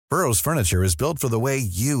Burrow's furniture is built for the way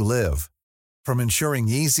you live. From ensuring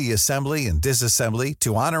easy assembly and disassembly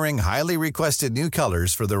to honoring highly requested new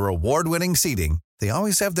colors for their award-winning seating, they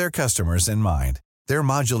always have their customers in mind. Their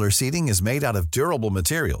modular seating is made out of durable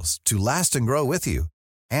materials to last and grow with you.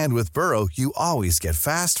 And with Burrow, you always get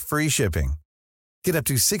fast, free shipping. Get up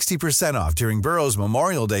to 60% off during Burrow's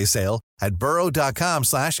Memorial Day sale at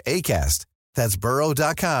burrow.com/ACAST. That's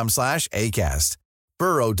burrow.com/ACAST.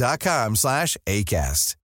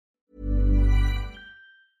 burrow.com/ACAST.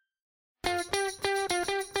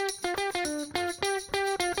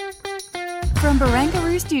 From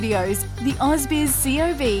Barangaroo Studios, the AusBiz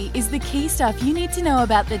COB is the key stuff you need to know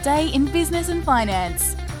about the day in business and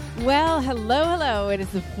finance. Well, hello. It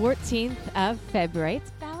is the 14th of February.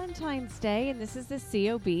 It's Valentine's Day, and this is the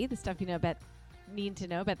COB, the stuff need to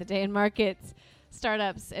know about the day in markets,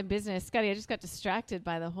 startups, and business. Scotty, I just got distracted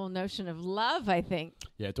by the whole notion of love, I think.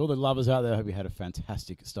 Yeah, to all the lovers out there, I hope you had a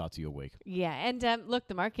fantastic start to your week. Yeah, and look,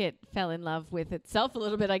 the market fell in love with itself a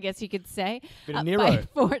little bit, I guess you could say. Bit of Nero.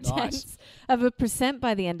 By 0.4%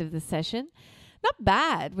 by the end of the session. Not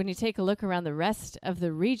bad when you take a look around the rest of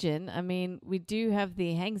the region. I mean, we do have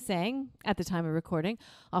the Hang Seng at the time of recording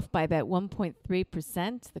off by about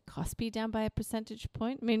 1.3%. The Kospi down by a percentage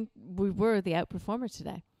point. I mean, we were the outperformer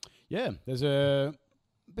today. Yeah, there's a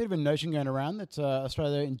bit of a notion going around that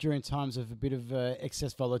Australia, during times of a bit of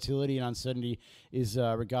excess volatility and uncertainty, is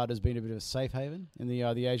regarded as being a bit of a safe haven in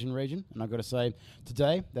the Asian region. And I've got to say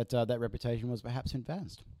today that that reputation was perhaps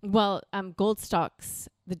advanced. Well, gold stocks,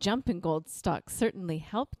 the jump in gold stocks certainly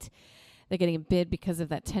helped. They're getting a bid because of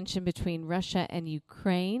that tension between Russia and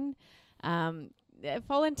Ukraine.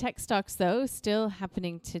 Fall in tech stocks, though, still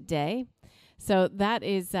happening today. So that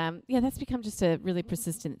is, that's become just a really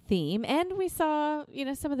persistent theme. And we saw,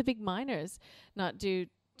 some of the big miners not do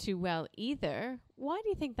too well either. Why do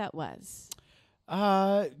you think that was?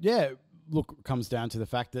 Look, it comes down to the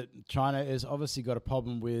fact that China has obviously got a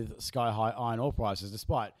problem with sky-high iron ore prices,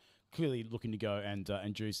 despite clearly looking to go and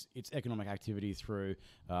juice its economic activity through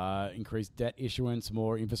increased debt issuance,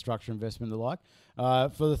 more infrastructure investment and the like.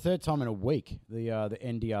 For the third time in a week, the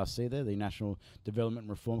NDRC there, the National Development and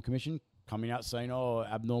Reform Commission, coming out saying,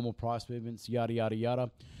 abnormal price movements, yada, yada,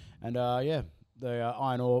 yada. And, the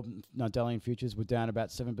iron ore Dalian futures were down about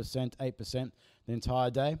 7%, 8% the entire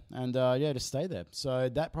day. And, just stay there. So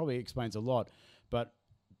that probably explains a lot. But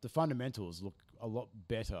the fundamentals look a lot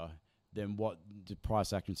better than what the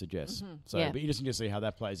price action suggests. Mm-hmm. So it'll be interesting to see how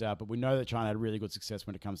that plays out. But we know that China had really good success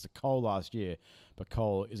when it comes to coal last year. But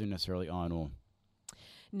coal isn't necessarily iron ore.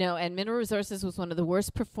 No, and Mineral Resources was one of the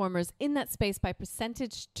worst performers in that space by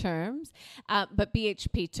percentage terms. But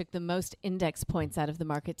BHP took the most index points out of the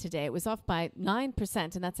market today. It was off by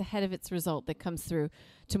 9%, and that's ahead of its result that comes through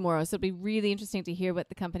tomorrow. So it'll be really interesting to hear what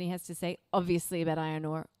the company has to say, obviously about iron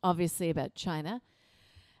ore, obviously about China,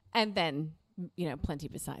 and then plenty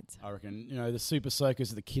besides. I reckon, the super soakers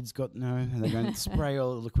that the kids got, and they're going to spray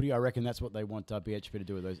all the liquidity. I reckon that's what they want BHP to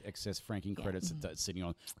do with those excess franking credits that it's sitting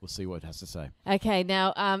on. We'll see what it has to say. Okay,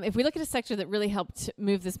 now, if we look at a sector that really helped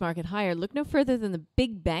move this market higher, look no further than the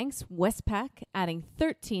big banks, Westpac, adding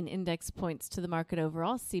 13 index points to the market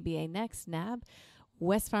overall, CBA next, NAB,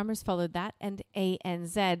 Wesfarmers followed that, and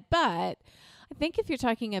ANZ. But I think if you're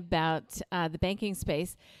talking about the banking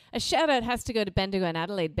space, a shout out has to go to Bendigo and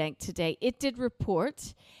Adelaide Bank today. It did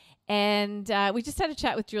report, and we just had a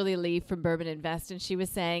chat with Julia Lee from Bourbon Invest, and she was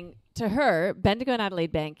saying to her, Bendigo and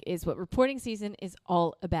Adelaide Bank is what reporting season is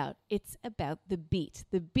all about. It's about the beat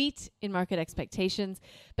in market expectations.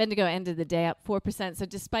 Bendigo ended the day up 4%. So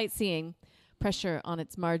despite seeing pressure on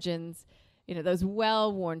its margins, those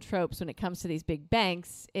well-worn tropes when it comes to these big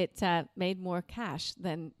banks, it made more cash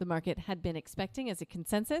than the market had been expecting as a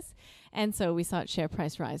consensus. And so we saw its share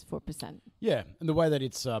price rise 4%. Yeah, and the way that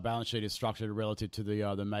its balance sheet is structured relative to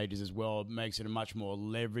the majors as well makes it a much more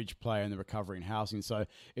leveraged player in the recovery in housing. So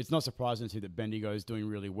it's not surprising to see that Bendigo is doing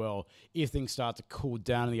really well. If things start to cool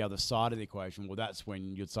down on the other side of the equation, well, that's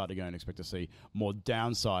when you'd start to go and expect to see more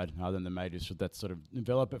downside than the majors should that sort of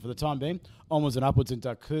develop. But for the time being, onwards and upwards, and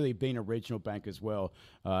clearly being a regional bank as well,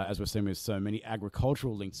 as we're seeing with so many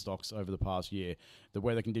agricultural linked stocks over the past year. The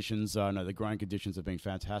weather conditions, the growing conditions have been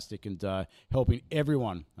fantastic and helping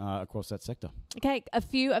everyone across that sector. Okay, a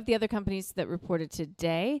few of the other companies that reported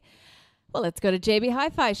today. Well, let's go to JB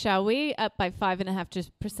Hi-Fi, shall we? Up by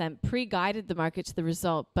 5.5%, pre-guided the market to the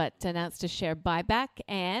result, but announced a share buyback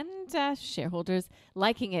and shareholders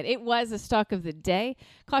liking it. It was a stock of the day.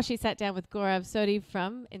 Kaushi sat down with Gaurav Sodhi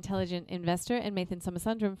from Intelligent Investor and Nathan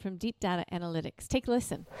Somasundram from Deep Data Analytics. Take a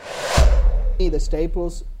listen. The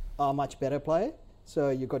staples are much better play. So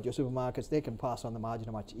you've got your supermarkets, they can pass on the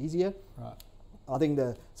margin much easier. Right. I think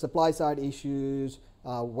the supply side issues,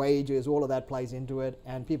 wages, all of that plays into it,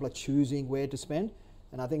 and people are choosing where to spend,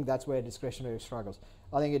 and I think that's where discretionary struggles.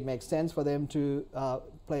 I think it makes sense for them to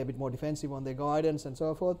play a bit more defensive on their guidance and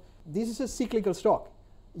so forth. This is a cyclical stock.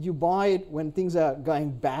 You buy it when things are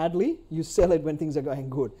going badly, you sell it when things are going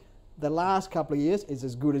good. The last couple of years is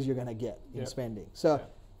as good as you're going to get in spending. So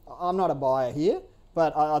I'm not a buyer here,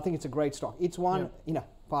 but I think it's a great stock. It's one,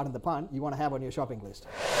 pardon the pun, you want to have on your shopping list.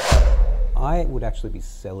 I would actually be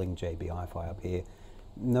selling JB Hi-Fi up here.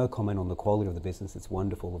 No comment on the quality of the business. It's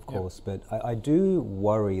wonderful, of course, but I do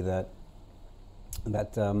worry that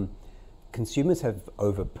consumers have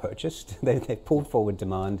over-purchased. They've pulled forward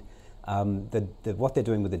demand. What they're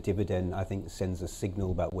doing with the dividend, I think, sends a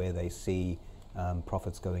signal about where they see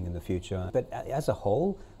profits going in the future. But as a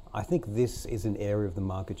whole, I think this is an area of the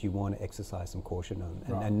market you want to exercise some caution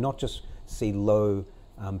on, and not just see low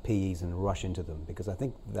PEs and rush into them, because I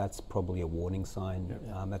think that's probably a warning sign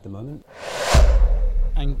at the moment.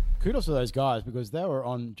 And kudos to those guys, because they were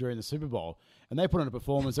on during the Super Bowl and they put on a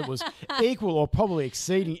performance that was equal or probably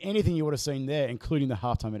exceeding anything you would have seen there, including the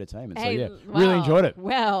halftime entertainment. Hey, so really enjoyed it.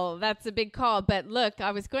 Well, that's a big call. But look,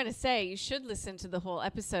 I was going to say you should listen to the whole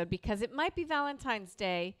episode because it might be Valentine's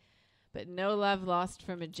Day, but no love lost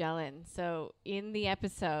for Magellan. So in the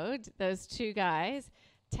episode, those two guys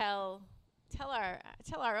tell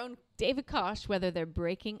our own David Koch whether they're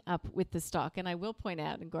breaking up with the stock. And I will point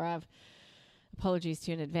out, and Gaurav, apologies to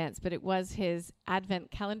you in advance, but it was his advent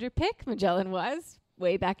calendar pick. Magellan was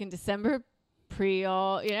way back in December,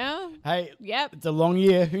 pre-all, Hey, Yep. it's a long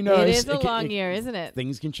year. Who knows? It is a long year, isn't it?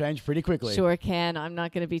 Things can change pretty quickly. Sure can. I'm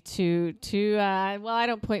not going to be too well, I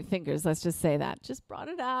don't point fingers. Let's just say that. Just brought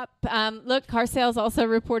it up. Look, car sales also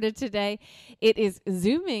reported today. It is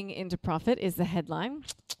zooming into profit is the headline.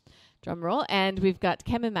 Drum roll. And we've got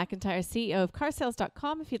Kevin McIntyre, CEO of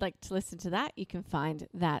carsales.com. If you'd like to listen to that, you can find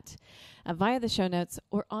that via the show notes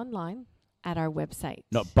or online at our website.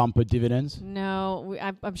 Not bumper dividends? No,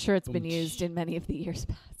 I'm sure it's been used in many of the years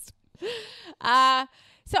past.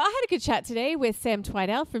 So I had a good chat today with Sam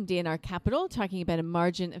Twidell from DNR Capital, talking about a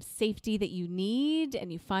margin of safety that you need,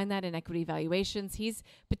 and you find that in equity valuations. He's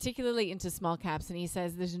particularly into small caps, and he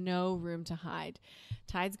says there's no room to hide.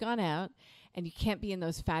 Tide's gone out. And you can't be in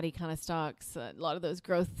those fatty kind of stocks, a lot of those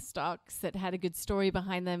growth stocks that had a good story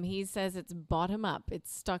behind them. He says it's bottom up.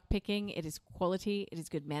 It's stock picking. It is quality. It is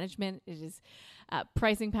good management. It is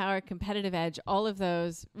pricing power, competitive edge, all of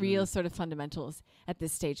those real sort of fundamentals at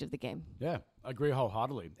this stage of the game. Yeah, I agree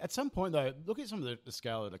wholeheartedly. At some point, though, look at some of the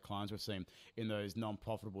scale of declines we've seen in those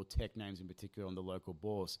non-profitable tech names in particular on the local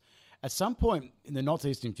bourse. At some point in the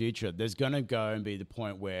not-too-distant future, there's going to go and be the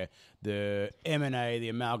point where the M&A,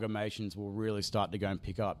 the amalgamations will really start to go and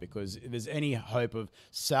pick up, because if there's any hope of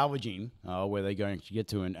salvaging where they're going to get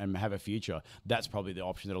to and have a future, that's probably the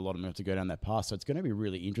option that a lot of them have to go down that path. So it's going to be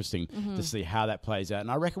really interesting to see how that plays out. And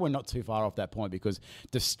I reckon we're not too far off that point, because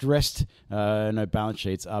distressed balance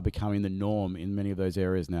sheets are becoming the norm in many of those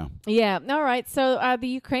areas now. Yeah. All right. So the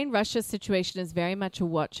Ukraine-Russia situation is very much a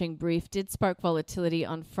watching brief. Did spark volatility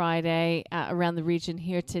on Friday around the region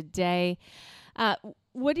here today.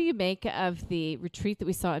 What do you make of the retreat that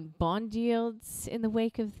we saw in bond yields in the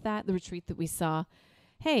wake of that? The retreat that we saw,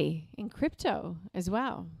 in crypto as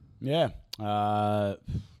well. Yeah.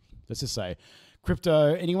 Let's just say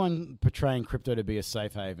crypto, anyone portraying crypto to be a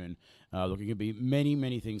safe haven, look, it can be many,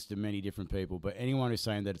 many things to many different people, but anyone who's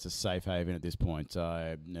saying that it's a safe haven at this point,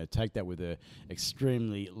 take that with an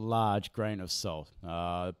extremely large grain of salt.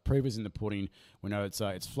 Proof is in the pudding. We know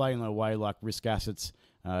it's flaying away like risk assets.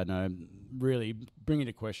 Really bring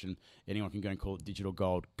into question, anyone can go and call it digital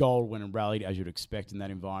gold. Gold went and rallied as you'd expect in that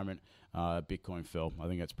environment. Bitcoin fell. I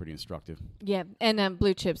think that's pretty instructive. Yeah, and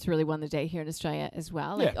blue chips really won the day here in Australia as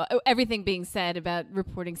well. Like, everything being said about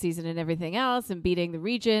reporting season and everything else and beating the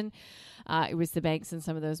region, it was the banks and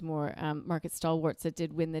some of those more market stalwarts that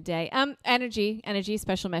did win the day. Energy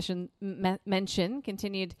special mention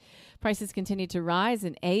continued. Prices continued to rise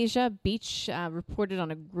in Asia. Beach reported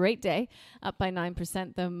on a great day, up by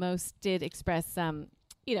 9%, though most did express,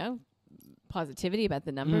 positivity about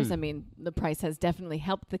the numbers. I mean, the price has definitely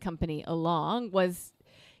helped the company along.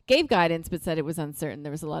 Gave guidance, but said it was uncertain.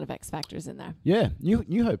 There was a lot of X factors in there. Yeah,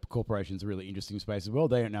 New Hope Corporation's a really interesting space as well.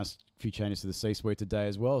 They announced a few changes to the C-suite today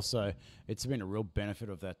as well. So it's been a real benefit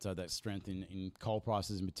of that strength in coal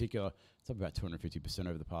prices in particular. It's up about 250%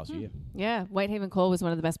 over the past year. Yeah, Whitehaven Coal was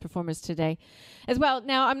one of the best performers today as well.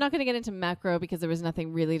 Now, I'm not going to get into macro because there was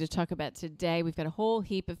nothing really to talk about today. We've got a whole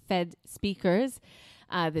heap of Fed speakers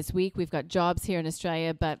this week. We've got jobs here in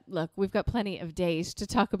Australia, but look, we've got plenty of days to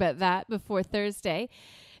talk about that before Thursday.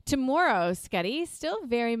 Tomorrow, Scuddy, still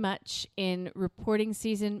very much in reporting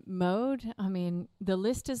season mode. I mean, the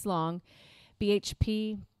list is long.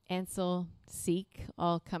 BHP, Ansell, Seek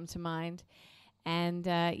all come to mind. And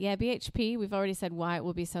BHP, we've already said why it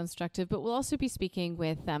will be so instructive, but we'll also be speaking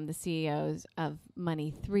with the CEOs of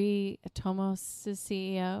Money3, Atomos'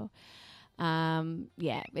 CEO.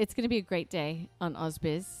 It's going to be a great day on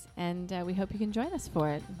AusBiz, and we hope you can join us for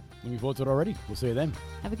it. Looking forward to it already. We'll see you then.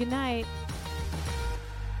 Have a good night.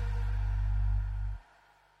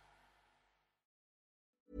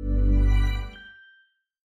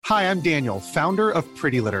 Hi, I'm Daniel, founder of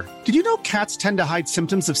Pretty Litter. Did you know cats tend to hide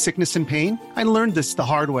symptoms of sickness and pain? I learned this the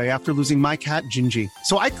hard way after losing my cat, Gingy.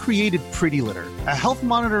 So I created Pretty Litter, a health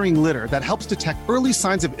monitoring litter that helps detect early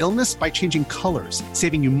signs of illness by changing colors,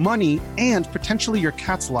 saving you money and potentially your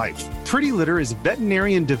cat's life. Pretty Litter is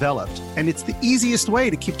veterinarian developed, and it's the easiest way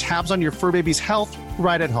to keep tabs on your fur baby's health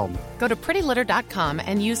right at home. Go to prettylitter.com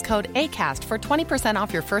and use code ACAST for 20%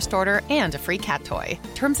 off your first order and a free cat toy.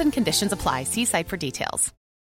 Terms and conditions apply. See site for details.